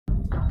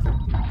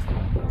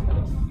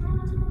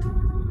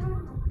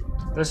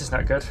This is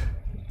not good.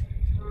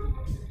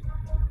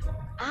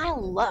 I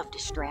love to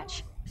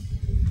stretch.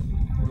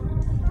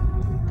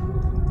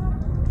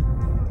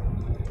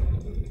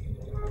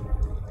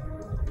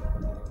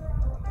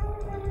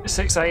 It's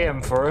 6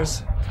 AM for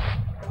us.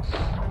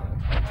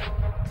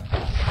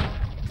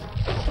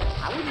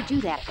 I wouldn't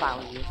do that if I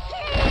were you.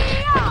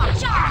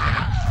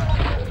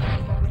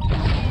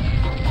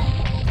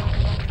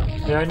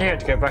 Yeah, I need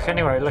to go back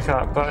anyway. Look at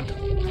that button.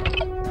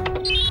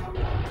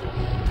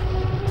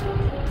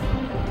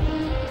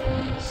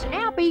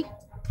 Snappy.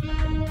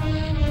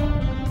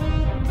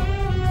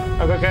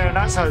 I've got to go on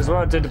that side as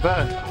well. Did the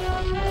button.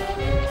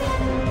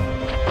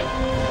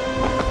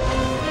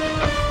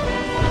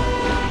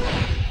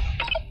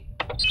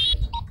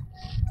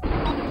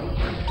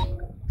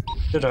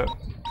 Did it?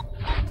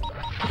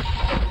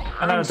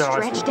 And then I died.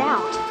 Stretched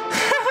out.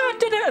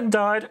 Did it and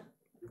died.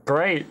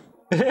 Great.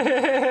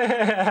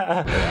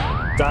 Damn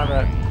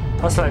it.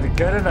 That's like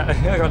good, isn't it?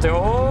 I got to do it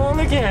all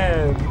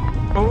again.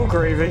 All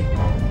groovy.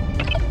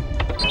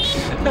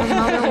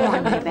 Mother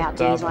warned me about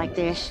days like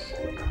this.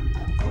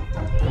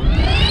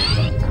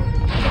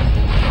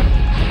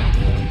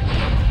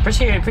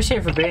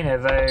 Appreciate for being here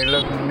though.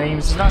 Love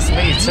memes. It's nice to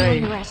meet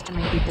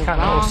you too.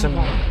 Kind of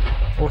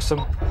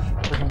awesome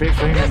looking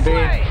beautiful human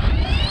being.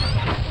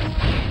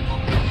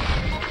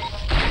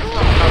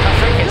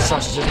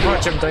 Sausages. I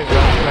jumped over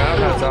that. I'm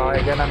gonna die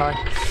again, am I?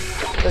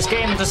 This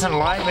game doesn't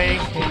like me.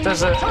 It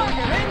doesn't.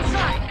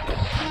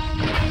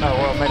 Oh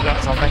well, maybe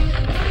that's on me.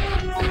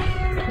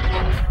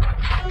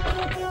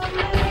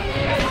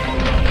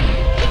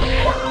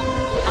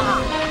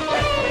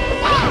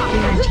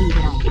 Guarantee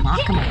that I'll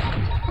knock him out.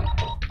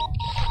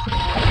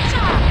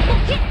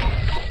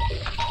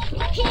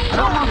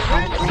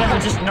 I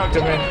just knocked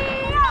him in.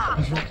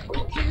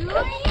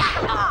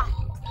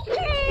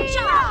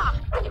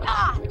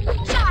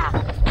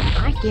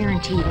 I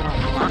guarantee that I'll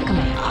knock him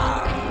out.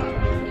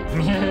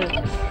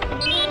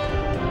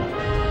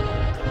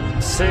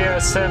 See ya,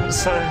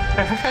 Sensei.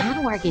 How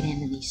do I get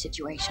into these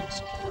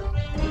situations?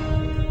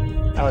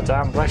 Oh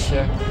damn, bless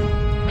you.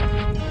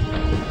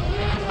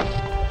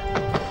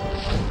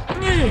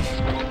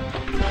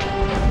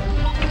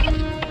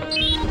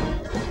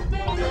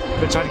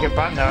 They're trying to get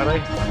back now, are they?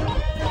 And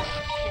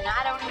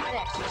I don't even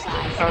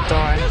exercise. Oh,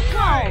 die.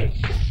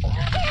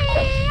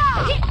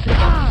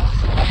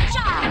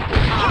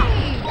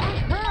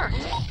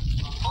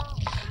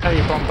 How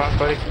you bomb back,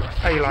 buddy?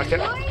 How you like it?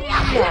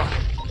 What?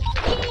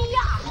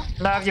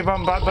 Now have your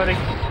bomb back, buddy.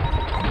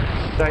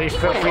 There you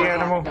filthy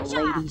animal. The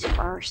ladies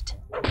first.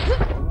 I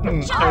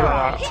like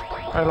that.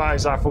 I like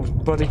his apples,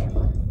 buddy.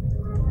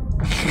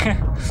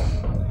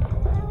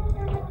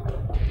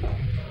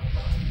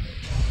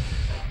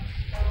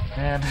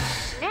 Man.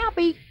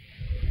 Snappy.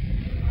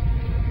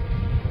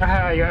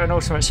 Ah, you got an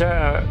ultimate shout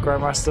out,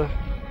 Grandmaster.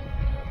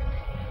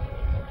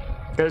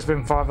 It's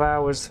been 5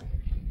 hours.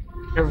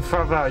 Every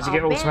 5 hours you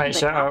get ultimate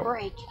shout out.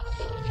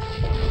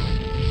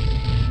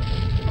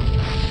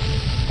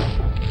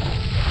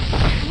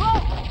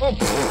 Oh,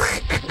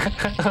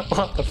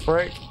 what the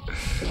frick?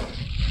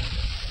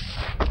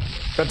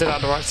 I did that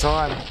at the right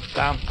time.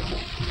 Damn.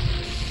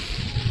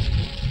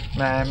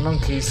 Man,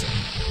 monkeys.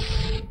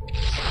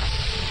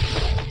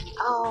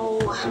 Oh.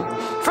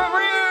 For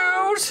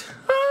reals!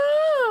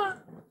 Ah!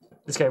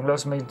 This game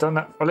loves me. Done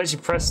that. I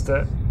literally pressed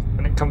it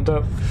and it comes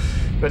up,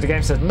 but the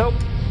game said nope.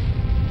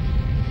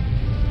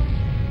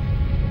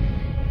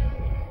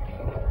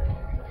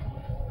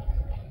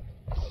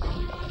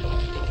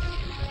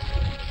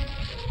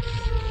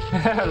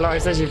 Like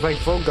it says you play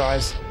Fall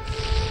Guys.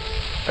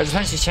 It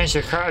depends if you change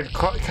your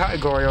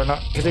category or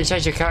not. Because if you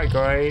change your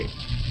category,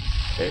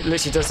 it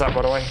literally does that,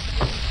 by the way.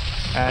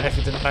 And if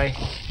you didn't know,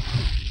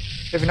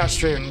 if you're not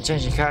streaming and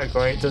change your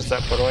category, it does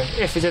that, by the way.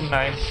 If you didn't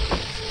know,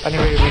 only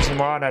really reason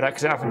why I know that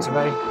because it happened to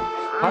me.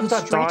 How did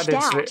I die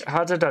instantly?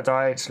 How did I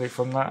die instantly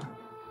from that?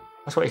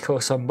 That's what you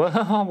call some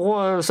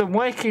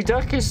wakey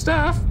ducky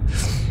stuff.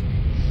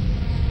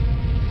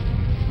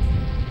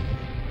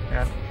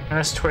 Yeah,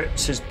 unless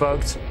Twitch is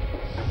bugged.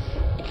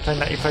 Then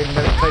that you played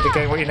the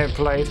game what you never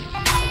played.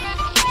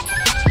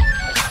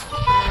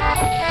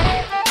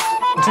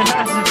 It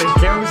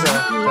kills her.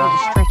 I'll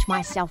stretch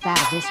myself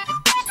out of this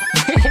one.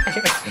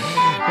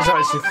 It's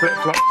like she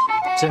flip-flopped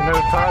to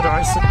another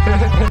paradise.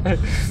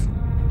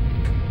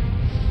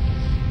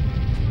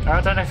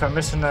 I don't know if I'm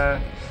missing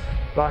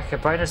like a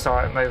bonus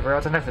item over. I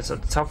don't know if it's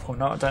at the top or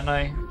not. I don't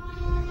know.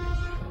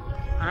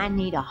 I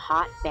need a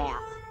hot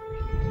bath.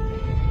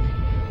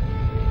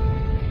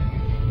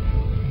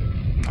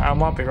 I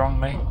might be wrong,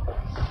 mate.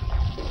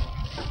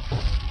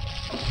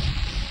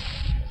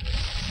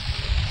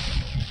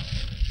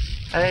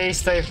 Hey,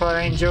 stay far,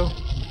 Angel.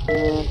 How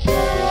you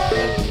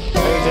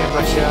doing,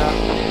 Russia?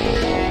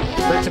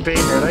 Great to be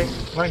here, really.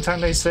 Long time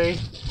no see.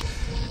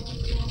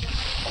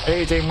 How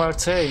you doing well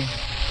too?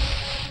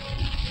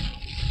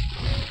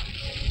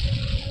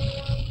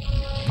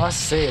 Nice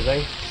to see you,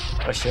 though.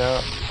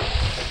 Russia.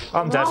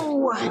 I'm dead.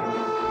 No.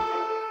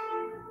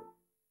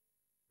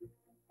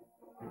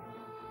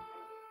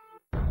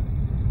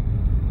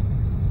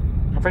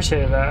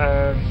 Appreciate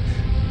that.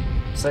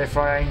 Say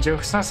fly angel.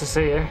 It's nice to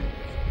see you.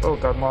 Oh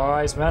god, my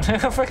eyes, man.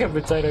 Freaking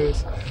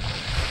potatoes.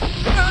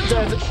 I'm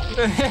dead.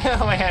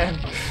 Oh man.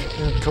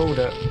 I called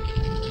it.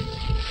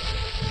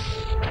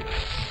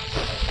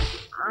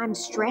 I'm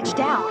stretched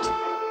out.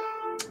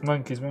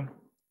 Monkeys, man.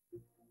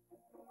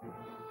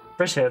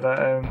 Appreciate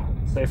that.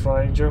 Say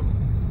fly angel.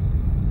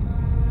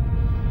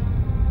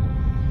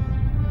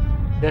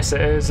 Yes,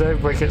 it is.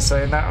 Everybody keeps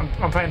saying that.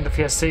 I'm playing the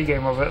PS2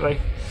 game of it, like.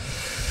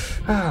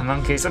 Oh,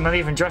 monkeys. I'm not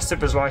even dressed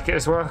up as like it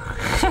as well.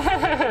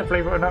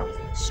 Believe it or not.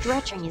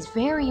 Stretching is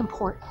very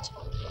important.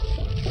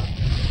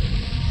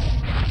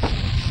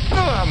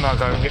 Oh, I'm not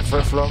going to get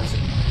flip-flops.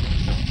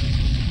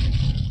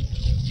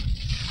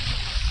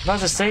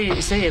 Nice to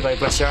see you, like,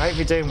 bless you. I hope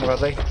you're doing well,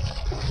 like.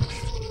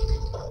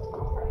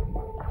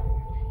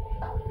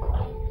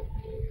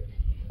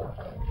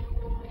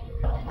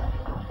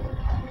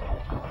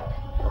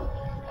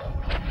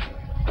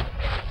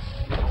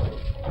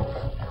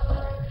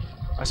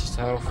 That's just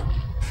health.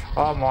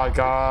 Oh my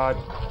god.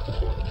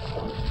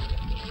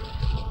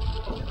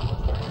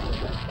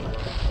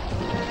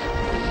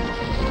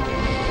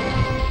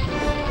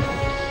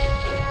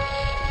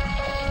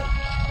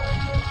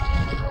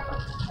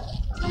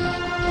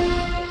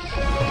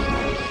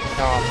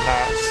 Oh, I'm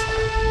nuts.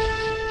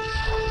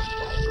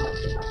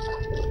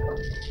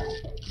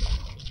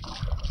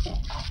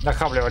 I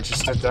can't believe I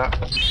just did that.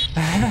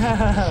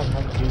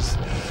 Monkeys.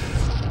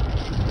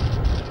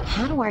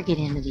 How do I get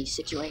into these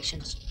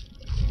situations?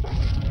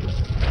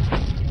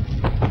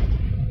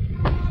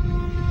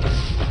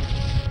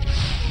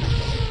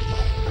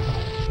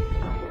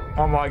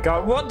 Oh my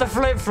god, what the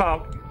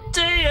flip-flop?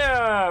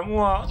 Damn!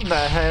 What the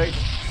heck?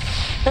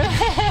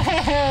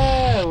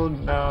 Oh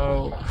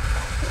no.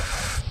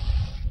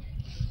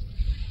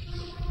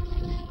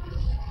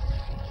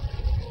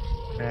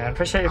 Yeah, I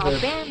appreciate you for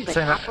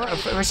saying that. I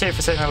appreciate you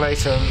for saying that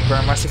later,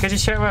 Grandmaster. Could you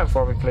share it out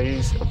for me,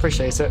 please? I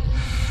appreciate it.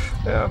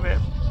 Oh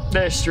man.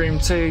 There's stream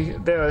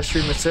 2. There's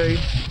streamer 2.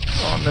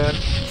 Oh man.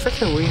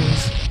 Freaking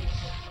wings.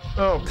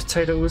 Oh,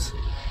 potatoes.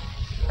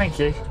 Thank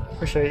you.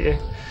 Appreciate you.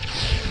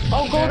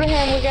 Oh, go to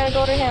him. We gotta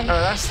go to him. Oh,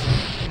 that's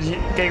the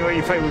game where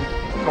you play with,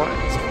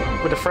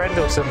 like, with a friend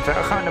or something.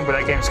 I can't remember what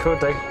that game's called,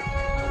 though.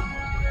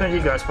 None of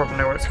you guys probably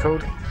know what it's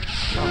called.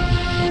 Oh.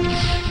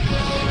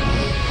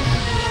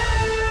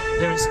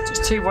 It's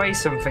just two-way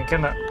something,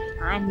 isn't it?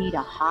 I need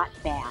a hot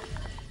bath.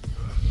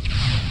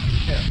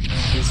 Yeah.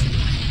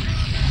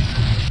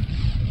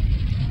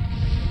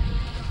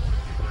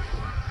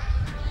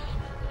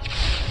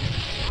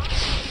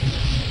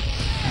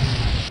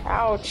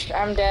 Ouch,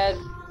 I'm dead.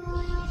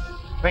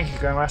 Thank you,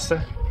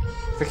 Grandmaster.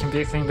 Freaking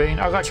beautiful bean.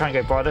 I've got to try and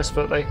go by this,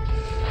 but they.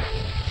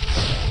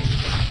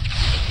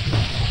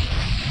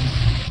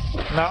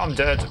 No, I'm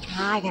dead.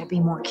 I gotta be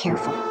more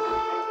careful.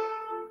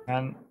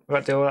 And we've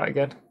got to do all that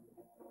again.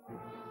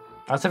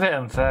 That's a bit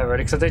unfair, really,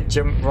 because I did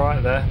jump right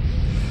there.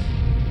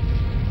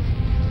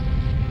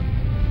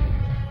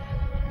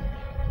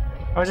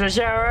 I was in the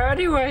shower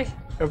anyway.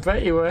 I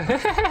bet you were.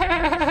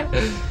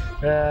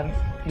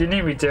 You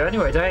need me to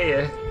anyway, don't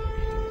you?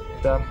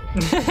 Dumb.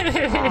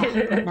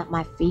 Putting up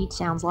my feet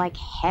sounds like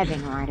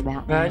heaven right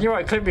about now. You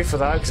might clip me for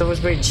that, because I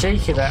was being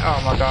cheeky there.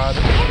 Oh my god.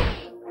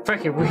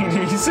 Freaking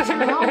weenies.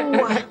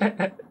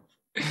 No.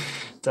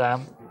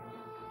 Damn.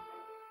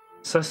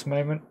 Sus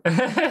moment.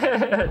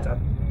 Damn.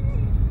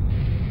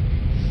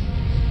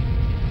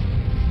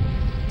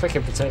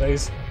 Freaking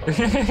potatoes.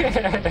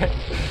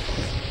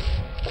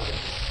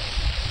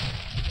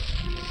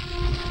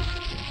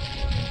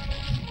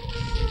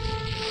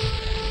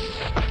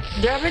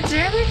 Damn it,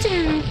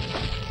 too.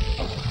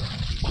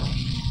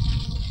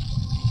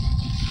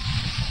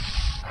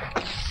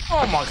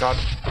 Oh my god.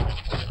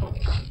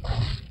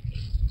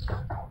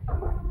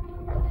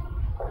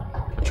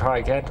 I'll try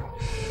again.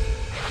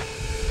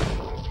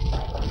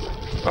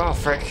 Oh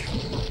frick.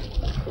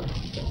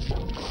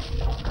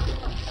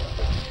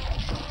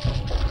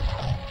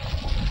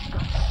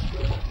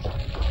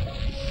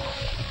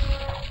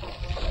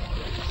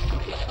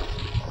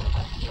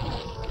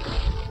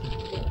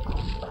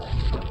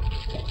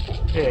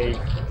 Yay.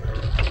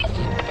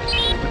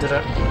 We did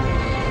it.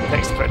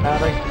 Next bit now,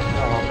 like.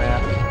 Oh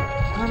man.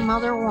 My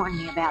mother warned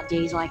me about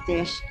days like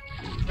this.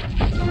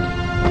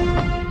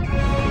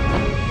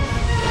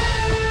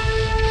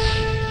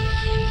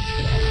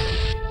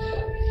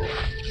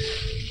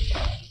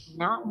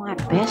 Not my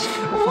best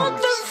performance.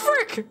 What the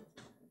frick?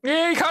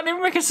 Yeah, you can't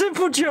even make a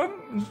simple jump.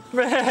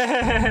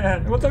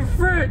 Man, what the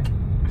frick?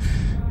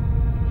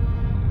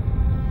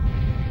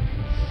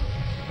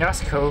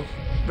 That's cool.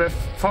 But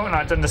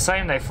Fortnite done the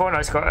same though.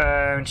 Fortnite's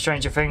got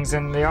Stranger Things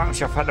in the item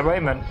shop at the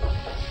moment.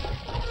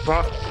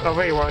 But I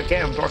really want to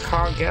get them, but I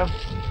can't get them.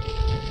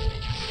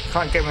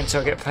 Can't get them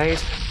until I get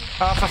paid.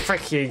 Oh, for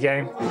frick you,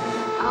 game.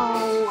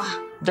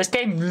 Oh. This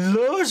game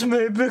loves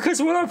me because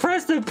when I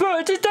press the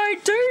button, it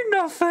don't do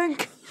nothing.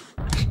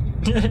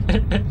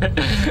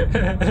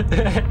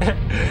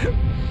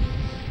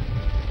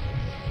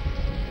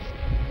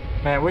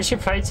 Man, we should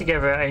play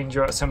together,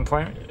 Angel, at some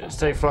point.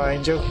 Stay Fly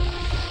Angel.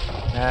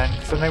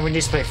 And so then we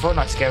used to play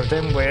Fortnite together,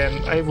 didn't we?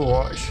 And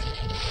Overwatch.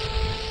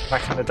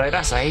 Back in the day.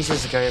 That's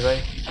ages ago, though.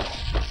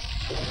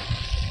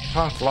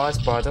 Time flies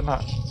by, doesn't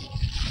it?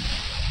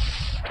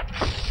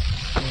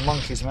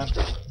 Monkeys, man.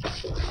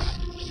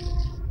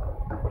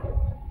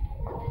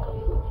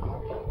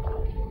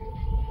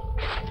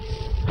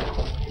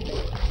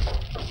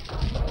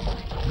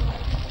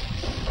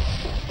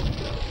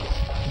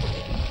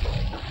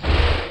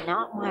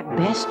 Not my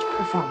best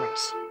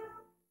performance.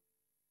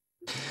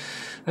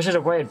 I should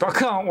have waited, but I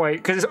can't wait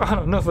because I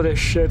had enough of this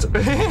shit.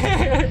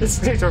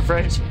 Excuse my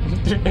French.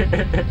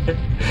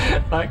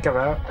 That come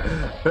out.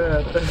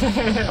 Man.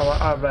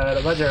 Oh man,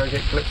 imagine I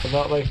get clipped for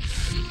that way.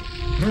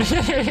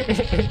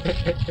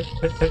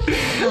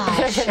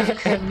 I sure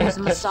could use a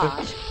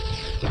massage.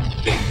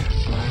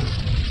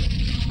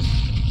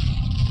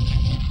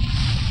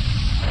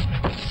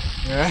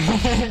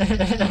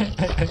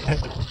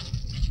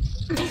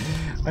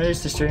 I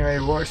used to stream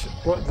Overwatch.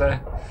 What the?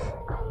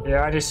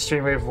 Yeah, I used to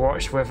stream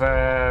Overwatch with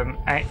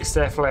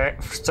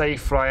Stay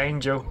Fly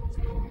Angel.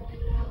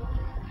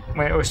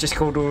 When it was just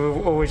called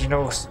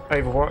Original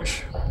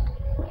Overwatch.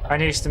 I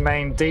used to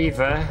main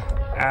Diva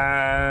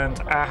and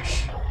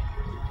Ash.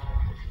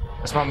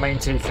 That's my main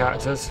two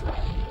characters.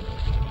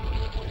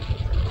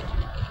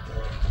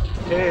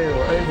 Ew,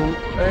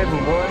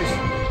 Overwatch.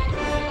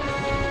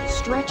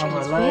 Stretching I'm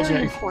is allergic.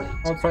 very important.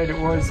 I played it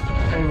once.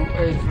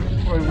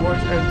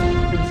 Overwatch.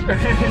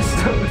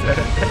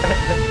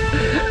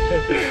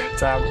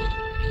 Damn.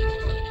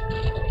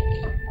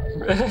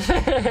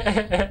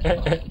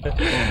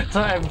 It's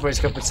not everybody's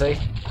cup of tea.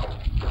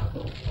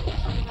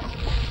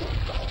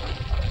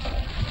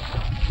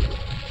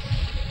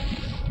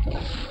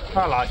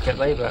 I like it,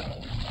 but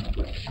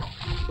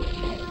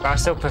I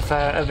still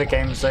prefer other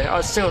games.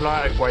 I still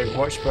like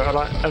Overwatch, but I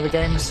like other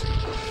games.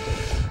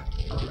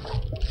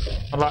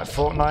 I like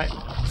Fortnite.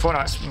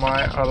 Fortnite's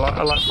I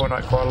like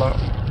Fortnite quite a lot,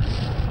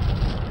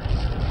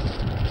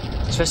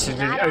 especially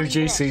the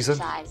OG season.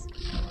 I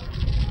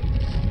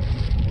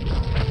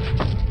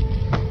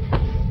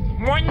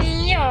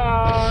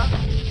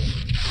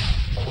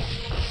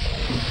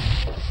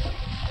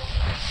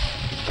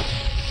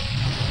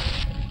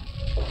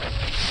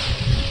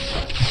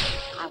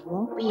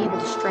won't be able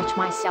to stretch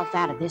myself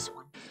out of this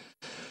one.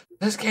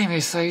 This game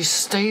is so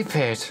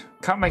stupid.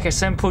 Can't make a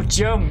simple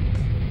jump.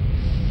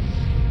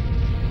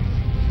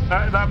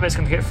 That bit's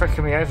gonna get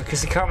freaking me over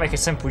because he can't make a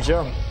simple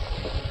jump.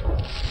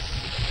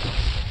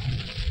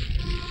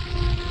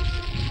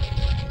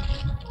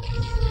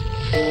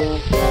 I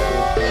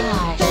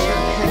sure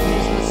could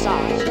use a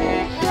massage.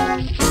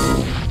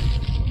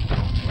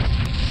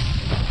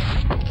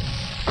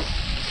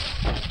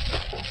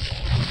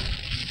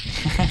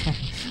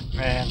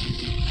 Man.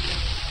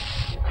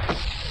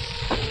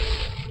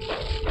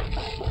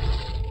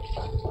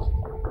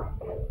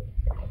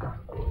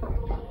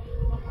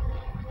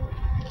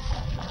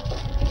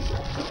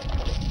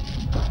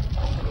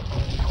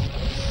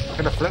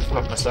 Could have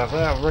flip-flopped myself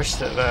there. I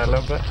rushed it there a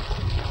little bit.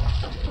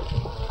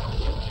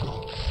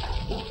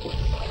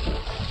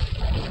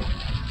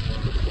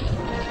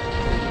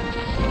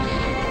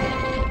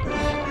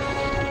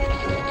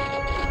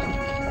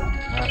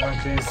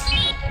 Monkeys.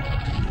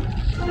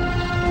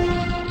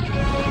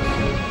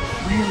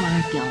 Where am I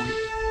going?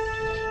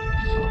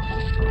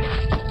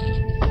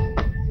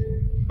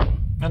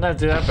 I know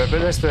do that bit, but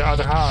this bit I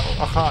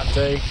can't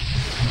do.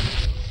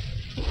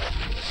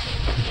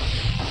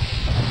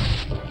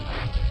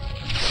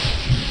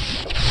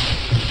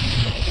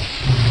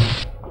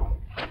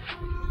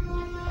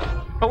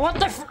 Oh, what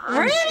the I'm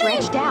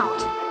really? stretched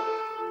out.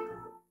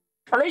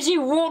 At least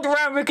you walked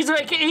around because to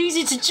make it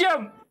easy to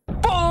jump.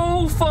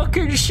 Bull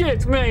fucking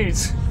shit,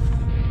 mate.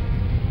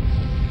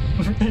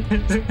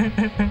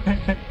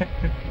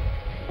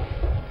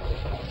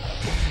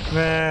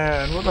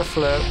 Man, what the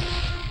flip.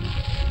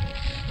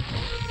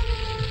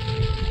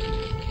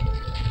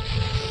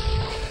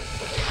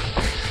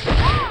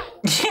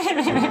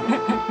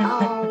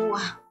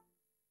 Oh.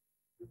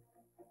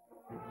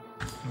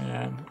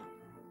 Man.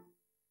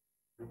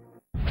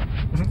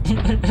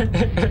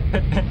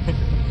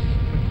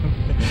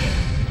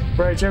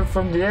 Bro, jump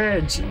from the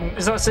edge.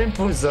 It's not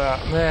simple as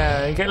that.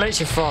 Man, you get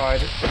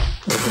electrified.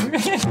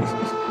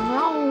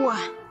 No.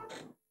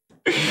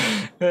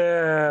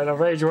 Yeah, I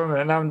rage one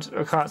minute and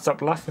I can't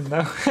stop laughing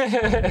now.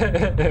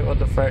 What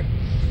the fuck?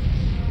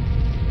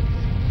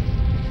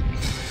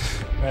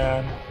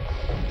 Man.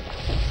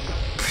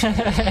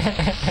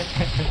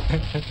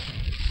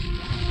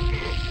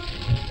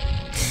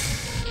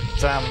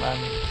 Damn, man.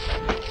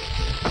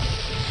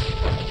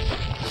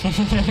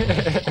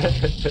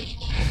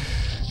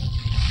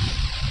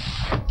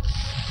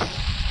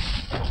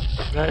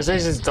 No, it's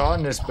easy to die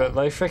on this, but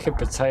they freaking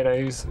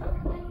potatoes.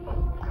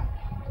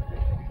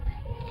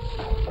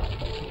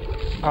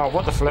 Oh,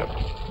 what the flip?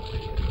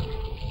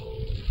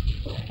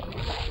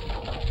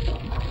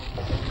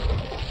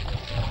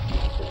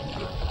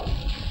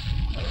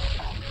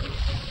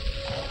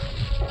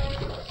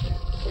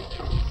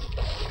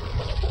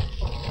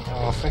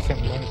 Oh,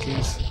 freaking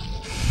monkeys.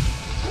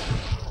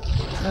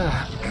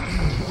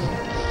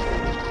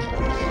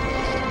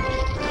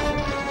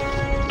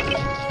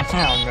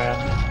 Oh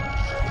man.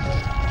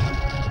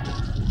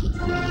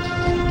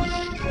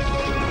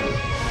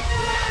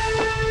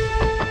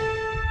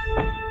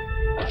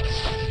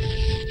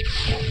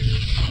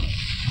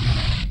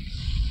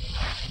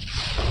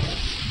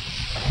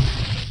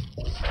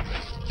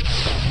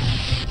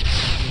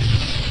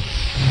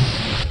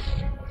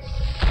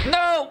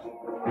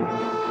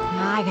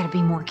 I gotta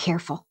be more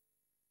careful.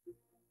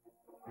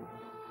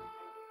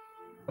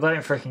 I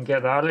don't freaking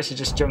get that. I literally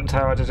just jumped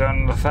how I did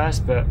on the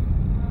first bit.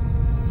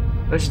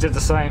 I literally did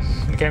the same.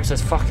 The game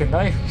says fucking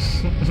no.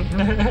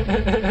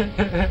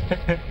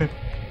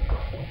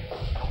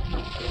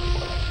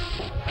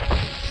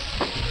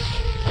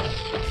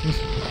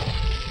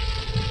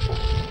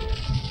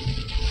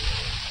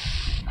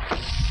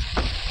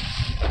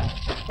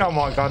 Oh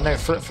my god, no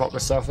flip-flop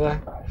myself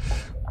there.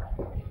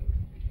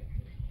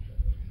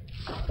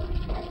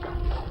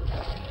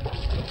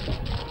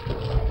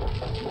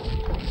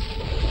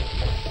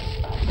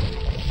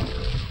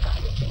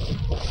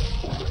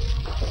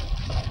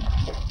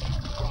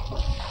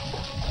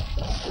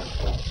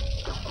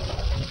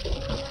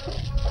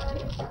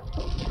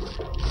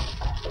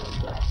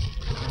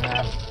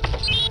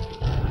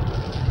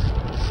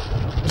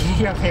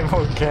 You gotta be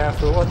more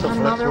careful. What the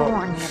flip-flop? Another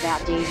warning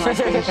about days like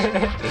this.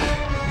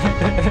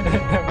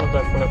 What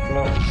the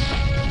flip-flop?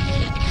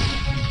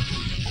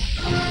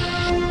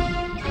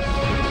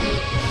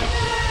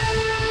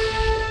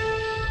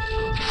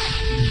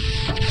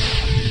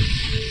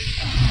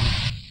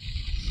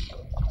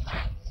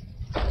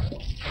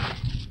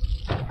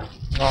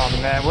 Oh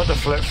man, what the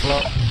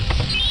flip-flop?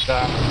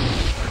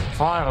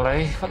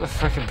 Finally, what the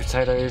frickin'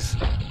 potatoes?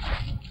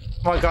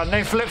 Oh my god,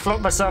 no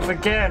flip-flop myself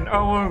again!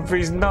 Oh,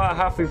 he's not a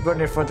happy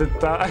bunny if I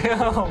did that.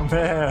 Oh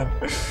man.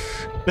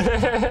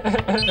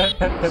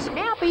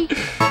 Snappy!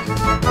 Well,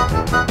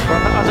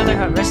 I don't think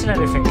I'm missing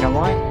anything, am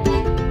I?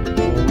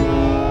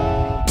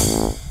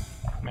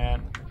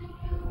 Man.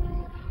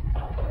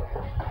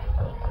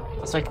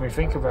 That's making me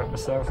think about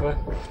myself there.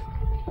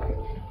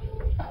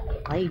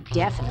 They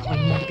definitely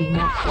need to be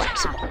more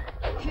flexible.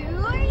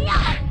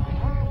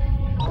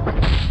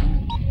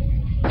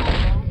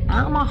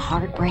 I'm a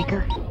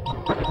heartbreaker.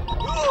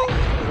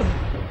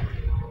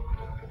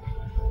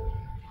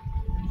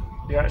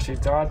 You actually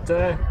died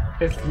there?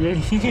 If you...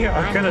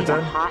 I could have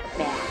done.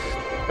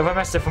 If I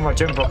messed up on my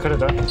jump, I could have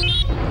done.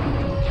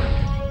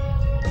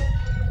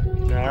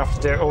 Yeah, I have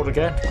to do it all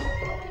again.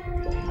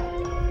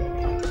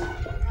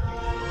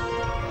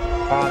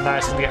 Oh no,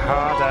 it's gonna get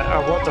harder.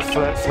 Oh, what the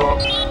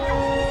flip-flop?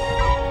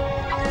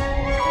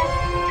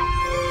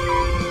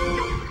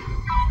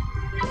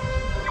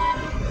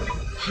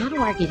 How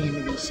do I get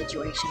into these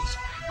situations?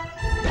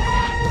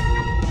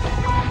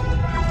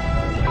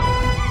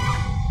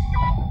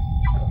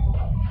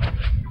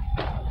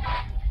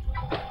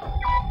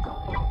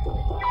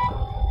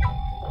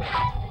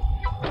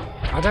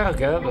 I don't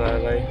get up there,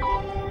 like.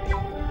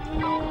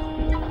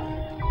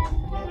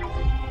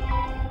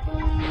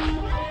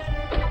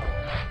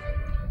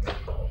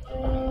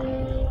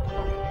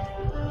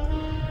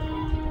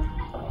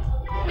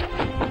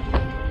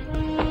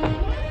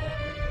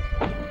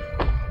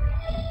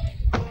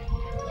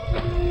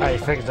 Oh, you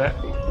fixed it.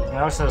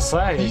 I was gonna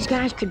say. These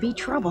guys could be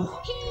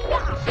trouble.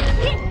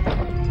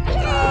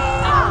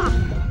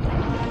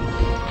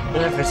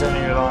 Even if it's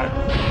only like.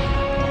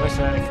 I wish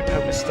I anything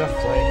other stuff,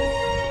 like.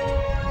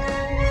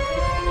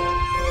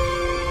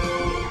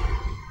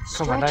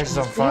 God, my nose is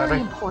on fire.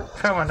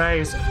 God, my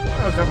nose.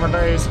 Oh god, my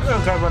nose.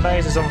 Oh god, my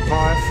nose is on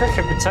fire.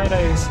 Frickin'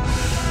 potatoes.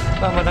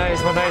 Oh, my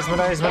nose, my nose, my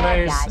nose, my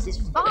nose. Guys is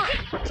fine.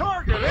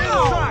 Target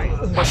inside!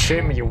 Oh,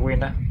 shoot me, you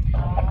winner. I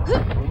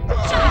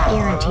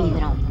guarantee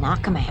that I'll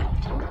knock him out.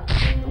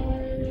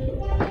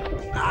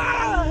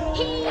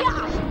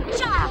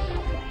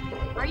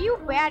 Are you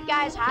bad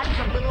guys hiding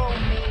from little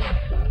old me?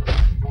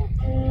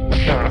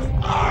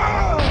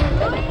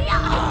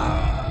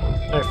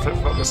 No,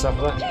 flip-flop this up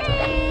there.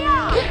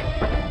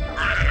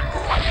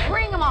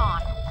 Bring him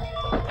on.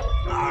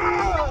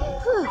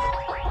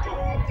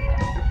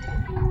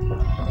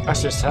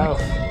 That's just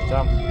health.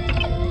 Damn.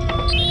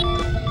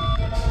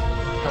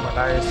 Come on,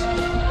 nose.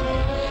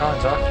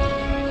 Hands up.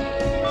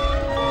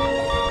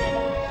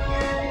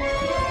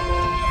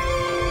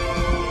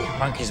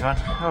 Monkeys, man.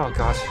 Oh,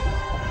 God.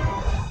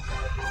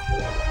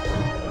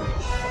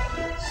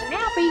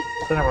 Snappy.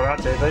 Don't know what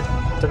that did, they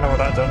don't know what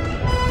that done.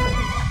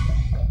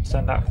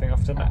 Send that thing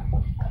off, didn't it?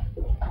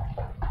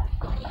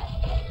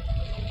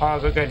 Oh,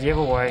 I've got to go the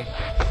other way.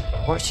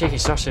 What cheeky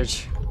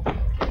sausage.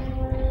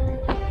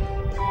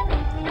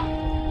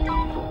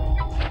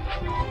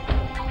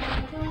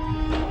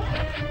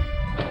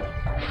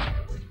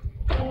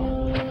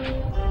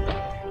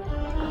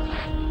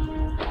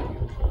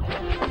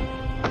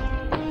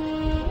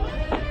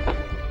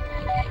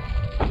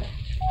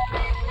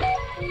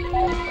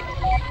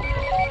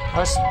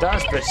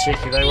 That's a bit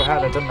cheeky though, we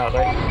had it done that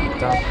though.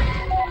 Damn.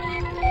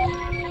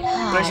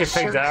 At least you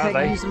figured that out,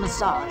 could use a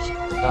massage.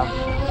 Damn.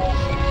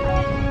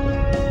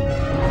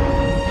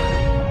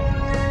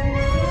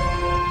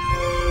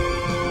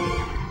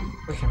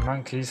 Freaking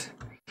monkeys.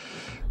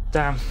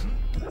 Damn.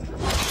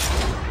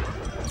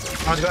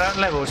 I got that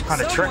level was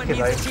kind of tricky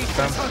though.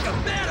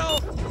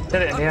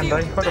 Did it in the end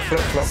though. What a flip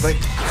flop though.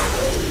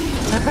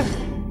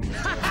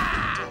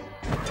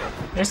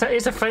 It's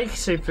a fake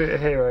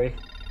superhero.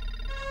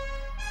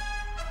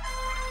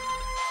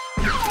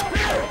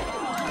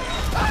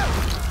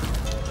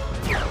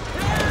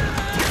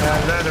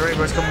 Now the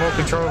robot's got more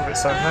control of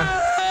itself now,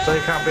 so he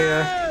can't be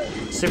a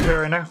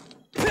superhero now.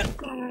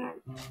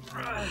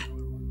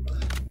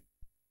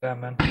 Damn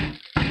man.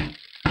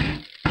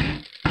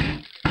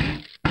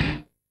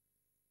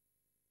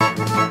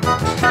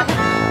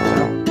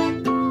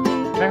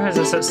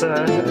 There's a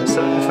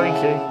thank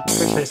you.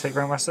 Appreciate it,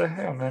 Grandmaster.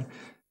 Hang on, man.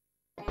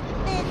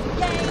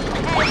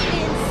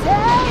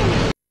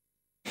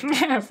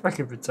 Yeah,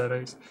 fucking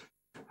potatoes.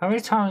 How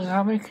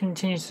many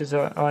continues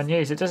on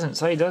use? It doesn't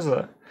say, does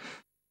it?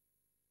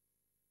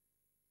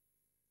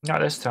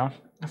 Not this time.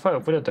 I thought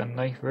it would have done,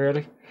 though,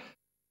 really.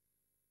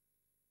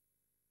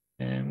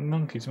 Yeah,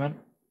 monkeys, man.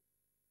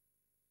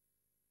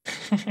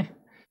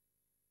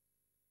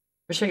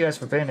 Appreciate you guys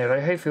for being here,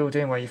 though. Hope you're all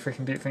doing well, you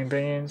freaking beautiful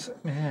beings.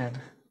 Man.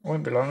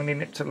 Won't be long, I need to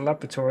nip to the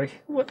laboratory.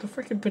 What the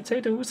freaking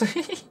potatoes?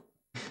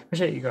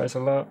 Appreciate you guys a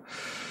lot.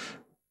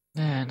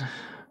 Man,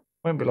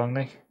 won't be long,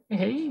 though.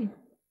 Hey.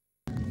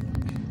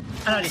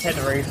 And I just hit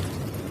the roof.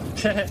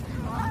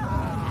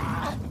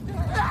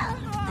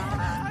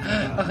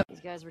 These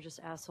guys were just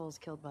assholes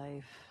killed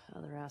by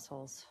other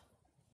assholes.